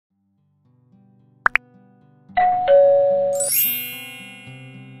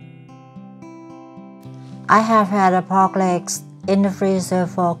I have had a pork legs in the freezer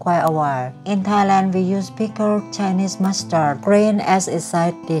for quite a while. In Thailand, we use pickled Chinese mustard green as a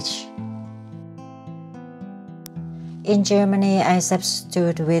side dish. In Germany, I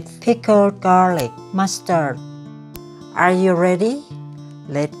substitute with pickled garlic mustard. Are you ready?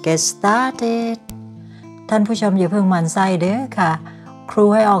 Let's get started. ท่านผู้ชมอย่าเพิ่งหมั่นไส้เด้อค่ะ ครู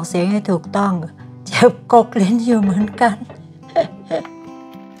ให้ออกเสียงให้ถูกต้องเจ็บกกลิ้นอยู่เหมือนกัน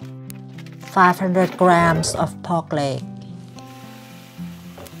 500 grams of pork leg.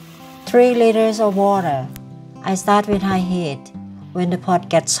 3 liters of water. I start with high heat. When the pot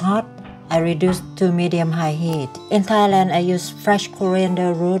gets hot, I reduce to medium-high heat. In Thailand, I use fresh coriander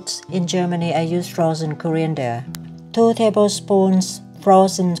roots. In Germany, I use frozen coriander. 2 tablespoons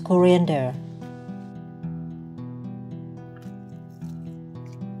frozen coriander.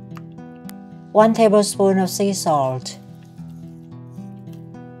 1 tablespoon of sea salt.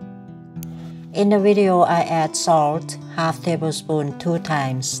 In the video, I add salt, half tablespoon 2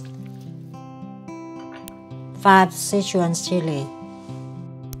 times. 5 Szechuan Chili.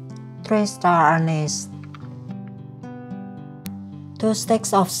 3 Sterne Anis. 2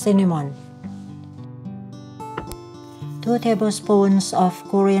 sticks of cinnamon. 2 tablespoons of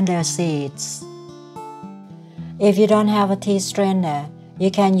coriander seeds. If you don't have a tea strainer,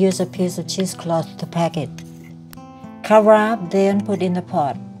 you can use a piece of cheesecloth to pack it. Cover up, then put in the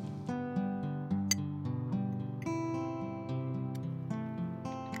pot.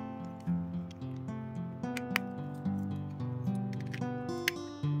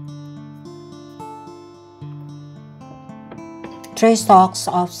 Three stalks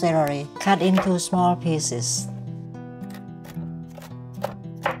of celery cut into small pieces.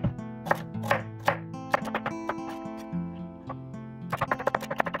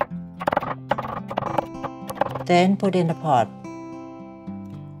 Then put in the pot.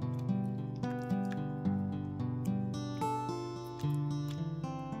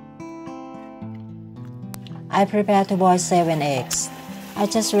 I prepare to boil 7 eggs. I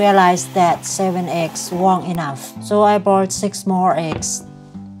just realized that 7 eggs weren't enough, so I boiled 6 more eggs.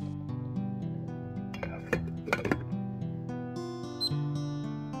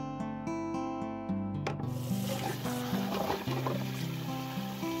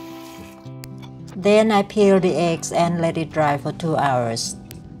 Then I peel the eggs and let it dry for 2 hours.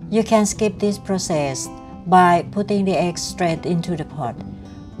 You can skip this process by putting the eggs straight into the pot,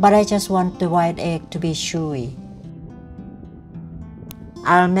 but I just want the white egg to be chewy.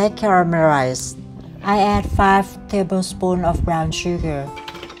 I'll make caramelize. I add 5 tablespoons of brown sugar,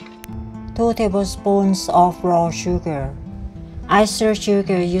 2 tablespoons of raw sugar. I stir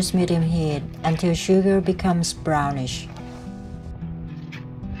sugar, use medium heat until sugar becomes brownish.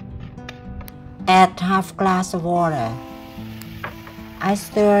 Add half glass of water. I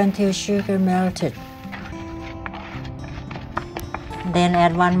stir until sugar melted. Then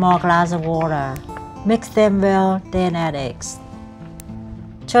add 1 more glass of water. Mix them well, then add eggs.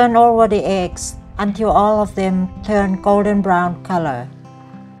 Turn over the eggs until all of them turn golden brown color.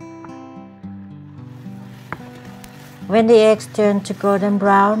 When the eggs turn to golden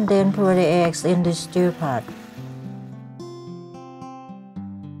brown, then pour the eggs in the stew pot.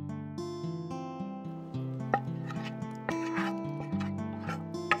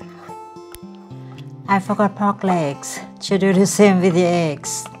 I forgot pork legs. Should do the same with the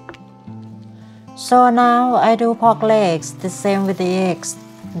eggs. So now I do pork legs the same with the eggs,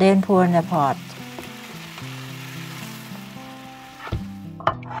 then pour in the pot.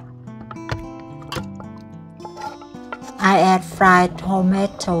 I add fried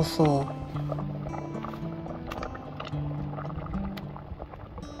homemade tofu.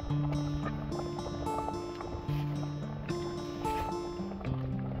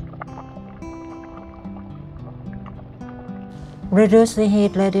 Reduce the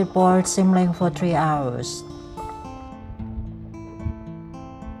heat, let it boil simmering for 3 hours.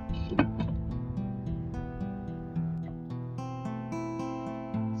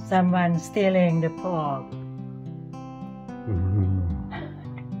 Someone stealing the pork.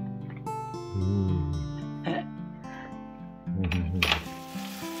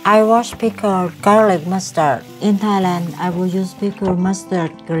 I wash pickled garlic mustard. In Thailand, I will use pickled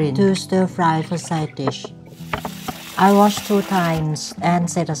mustard green to stir fry for side dish. I wash 2 times and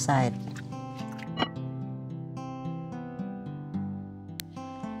set aside.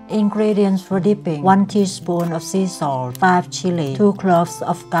 Ingredients for dipping: 1 teaspoon of sea salt, 5 chili, 2 cloves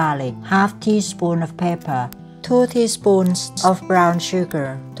of garlic, half teaspoon of pepper, 2 teaspoons of brown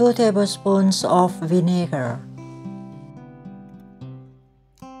sugar, 2 tablespoons of vinegar.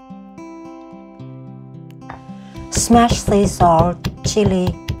 Smash sea salt,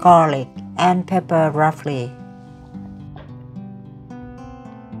 chili, garlic, and pepper roughly.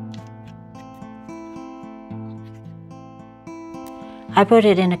 I put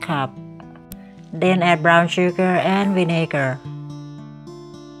it in a cup. Then add brown sugar and vinegar.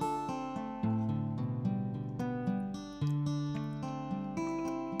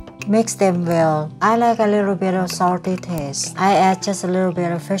 Mix them well. I like a little bit of salty taste. I add just a little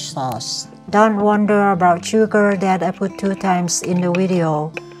bit of fish sauce. Don't wonder about sugar that I put 2 times in the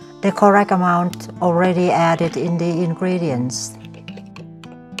video. The correct amount already added in the ingredients.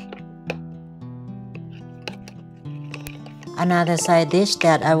 Another side dish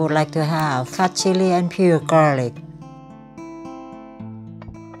that I would like to have, cut chili and pure garlic.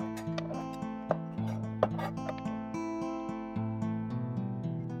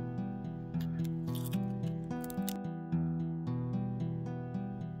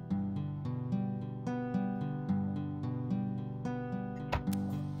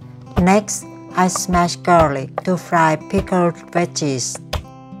 Next, I smash garlic to fry pickled veggies.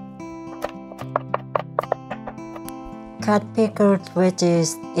 Cut pickled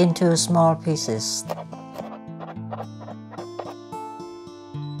veggies into small pieces.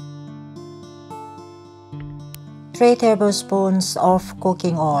 Three tablespoons of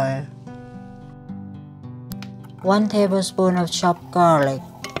cooking oil. 1 tablespoon of chopped garlic,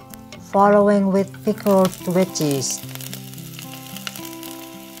 following with pickled veggies.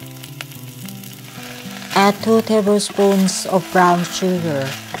 Add 2 tablespoons of brown sugar.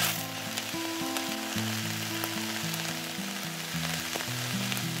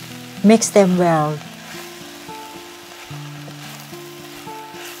 Mix them well.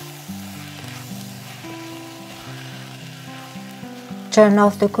 Turn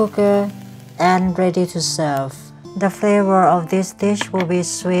off the cooker and ready to serve. The flavor of this dish will be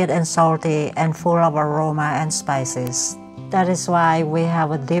sweet and salty and full of aroma and spices. That is why we have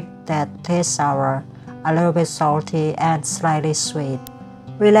a dip that tastes sour, a little bit salty and slightly sweet.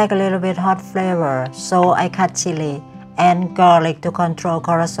 We like a little bit hot flavor, so I cut chili and garlic to control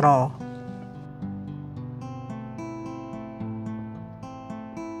cholesterol.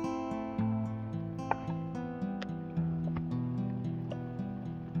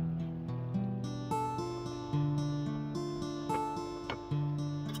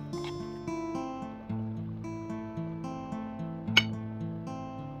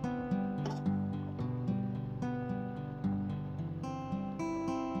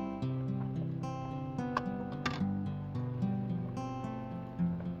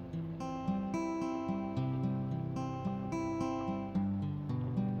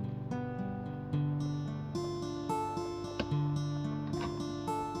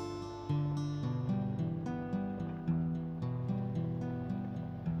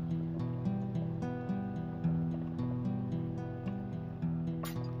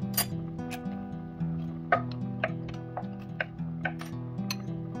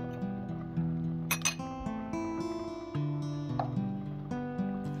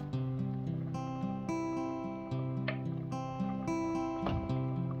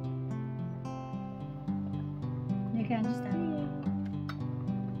 You understand?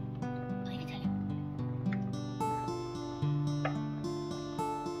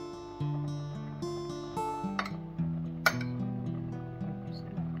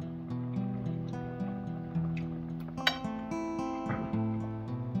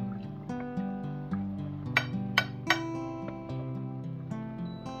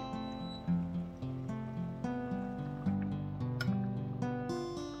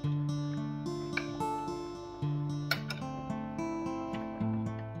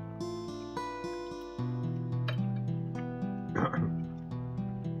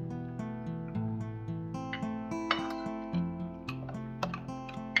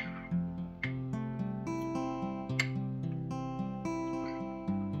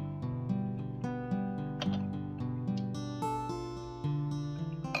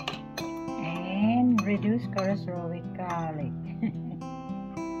 Reduce cholesterol with garlic.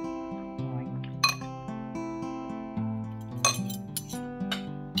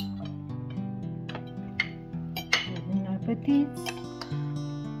 Bon appétit.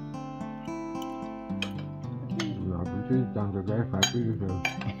 Bon appétit, danke gleichfalls, bitteschön.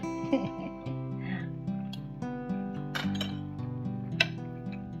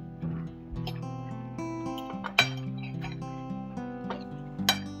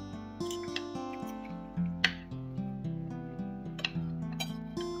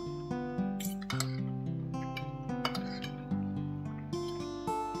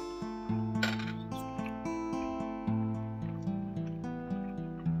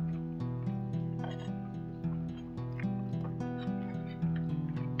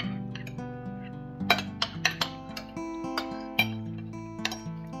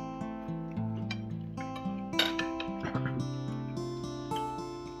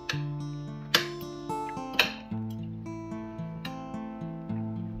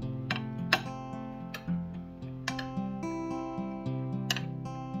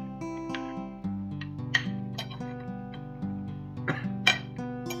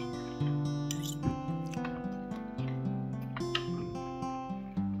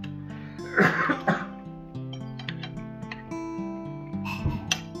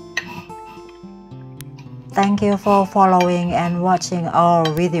 Thank you for following and watching our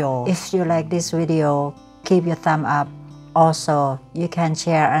video. If you like this video, keep your thumb up. Also, you can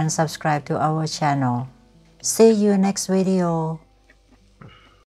share and subscribe to our channel. See you next video.